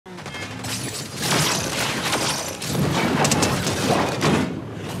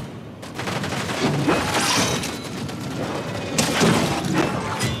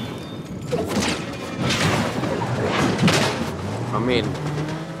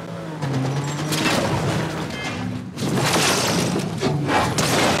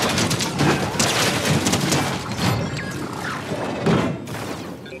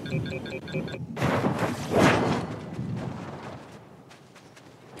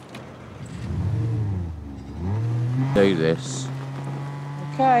do this.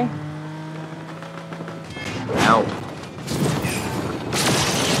 Okay. Help.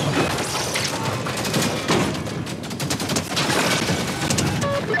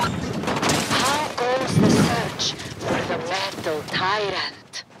 How goes the search for the metal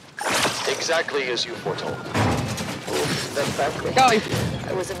tyrant? Exactly as you foretold. Oof, that's ugly. Go.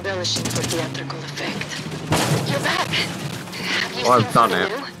 I was embellishing for theatrical effect. You're back. Have you Well, seen I've done something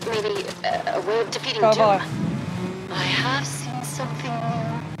it. new? Maybe a way of defeating Go Jim? by. I have seen something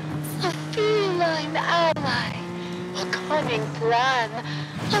new. A feline ally. A cunning plan.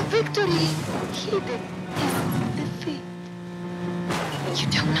 A victory hidden in defeat. You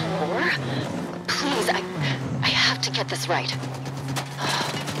don't know more? Please, I have to get this right.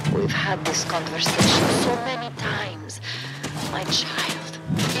 We've had this conversation so many times. My child,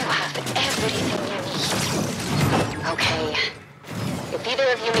 you have everything you need. Okay. If either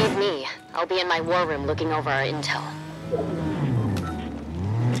of you need me, I'll be in my war room looking over our intel.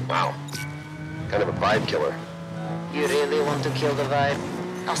 Wow. Kind of a vibe killer. You really want to kill the vibe?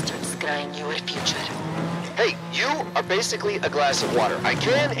 I'll start scrying your future. Hey, you are basically a glass of water. I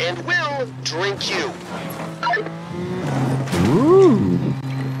can and will drink you. Ooh.